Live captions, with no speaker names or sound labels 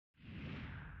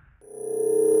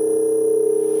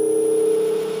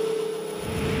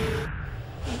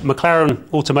McLaren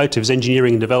Automotive's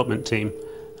engineering and development team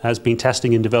has been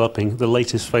testing and developing the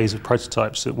latest phase of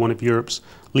prototypes at one of Europe's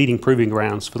leading proving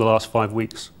grounds for the last 5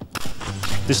 weeks.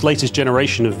 This latest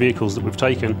generation of vehicles that we've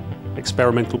taken,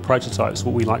 experimental prototypes,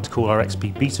 what we like to call our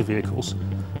XP beta vehicles,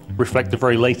 reflect the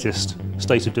very latest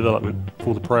state of development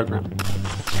for the program.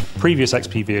 Previous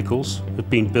XP vehicles have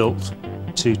been built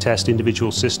to test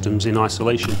individual systems in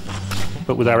isolation,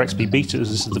 but with our XP betas,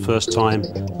 this is the first time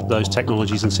those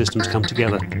technologies and systems come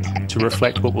together to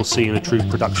reflect what we'll see in a true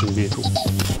production vehicle.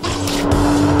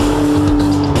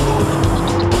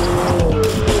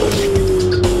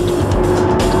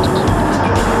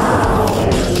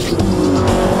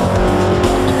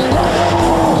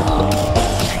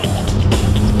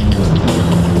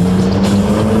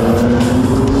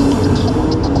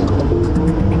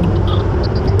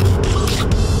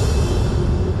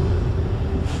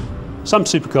 Some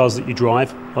supercars that you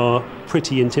drive are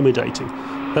pretty intimidating.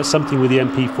 That's something with the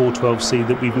MP4-12C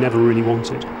that we've never really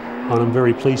wanted. And I'm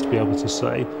very pleased to be able to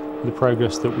say the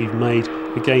progress that we've made,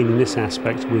 again in this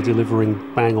aspect, we're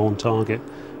delivering bang on target.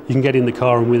 You can get in the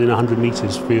car and within 100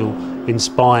 metres feel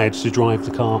inspired to drive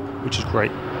the car, which is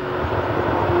great.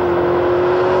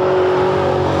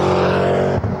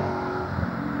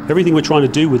 Everything we're trying to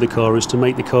do with the car is to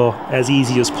make the car as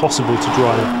easy as possible to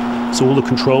drive. So all the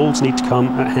controls need to come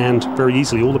at hand very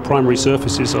easily. All the primary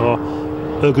surfaces are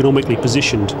ergonomically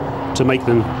positioned to make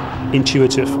them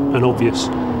intuitive and obvious.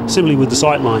 Similarly with the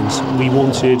sight lines, we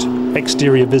wanted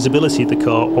exterior visibility of the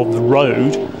car of the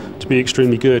road to be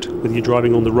extremely good. Whether you're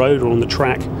driving on the road or on the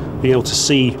track, being able to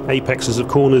see apexes of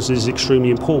corners is extremely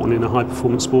important in a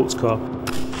high-performance sports car.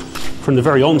 From the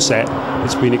very onset,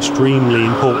 it's been extremely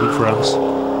important for us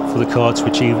for the car to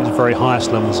achieve its very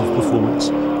highest levels of performance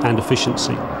and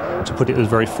efficiency, to put it at the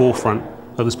very forefront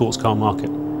of the sports car market.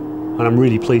 And I'm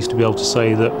really pleased to be able to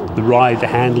say that the ride, the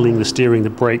handling, the steering, the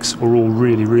brakes are all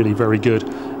really very good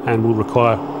and will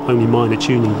require only minor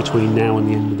tuning between now and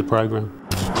the end of the program.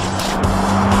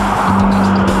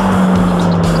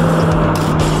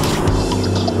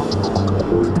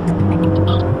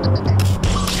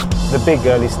 The big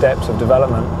early steps of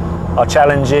development are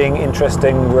challenging,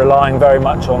 interesting, relying very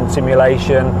much on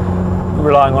simulation,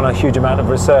 relying on a huge amount of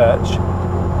research.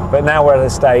 But now we're at a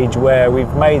stage where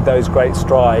we've made those great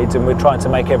strides and we're trying to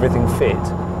make everything fit.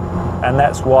 And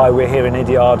that's why we're here in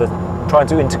IDIADA, trying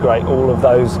to integrate all of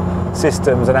those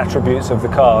systems and attributes of the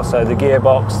car. So the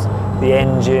gearbox, the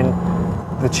engine,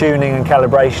 the tuning and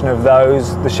calibration of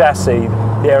those, the chassis,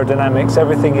 the aerodynamics,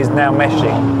 everything is now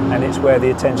meshing, and it's where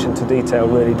the attention to detail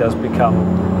really does become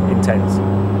intense.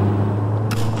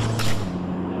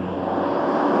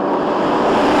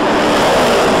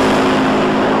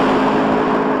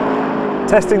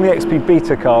 Testing the XP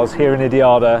beta cars here in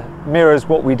IDIADA mirrors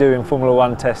what we do in Formula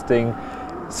One testing,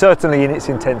 certainly in its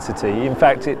intensity. In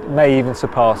fact, it may even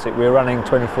surpass it. We're running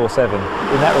 24/7.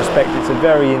 In that respect, it's a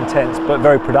very intense but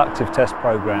very productive test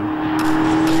program.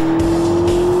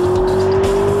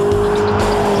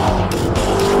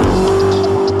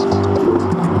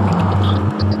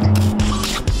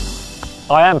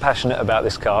 I am passionate about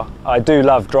this car. I do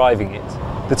love driving it.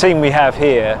 The team we have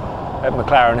here at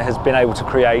McLaren has been able to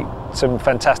create some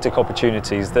fantastic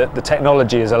opportunities that the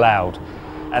technology has allowed,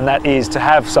 and that is to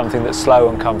have something that's slow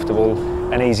and comfortable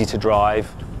and easy to drive,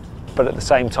 but at the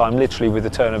same time, literally with the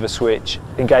turn of a switch,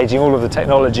 engaging all of the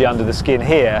technology under the skin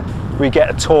here, we get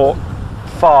a taut,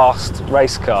 fast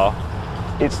race car.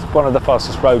 It's one of the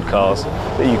fastest road cars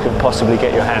that you can possibly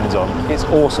get your hands on. It's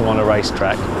awesome on a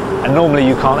racetrack, and normally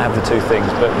you can't have the two things,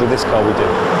 but with this car we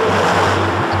do.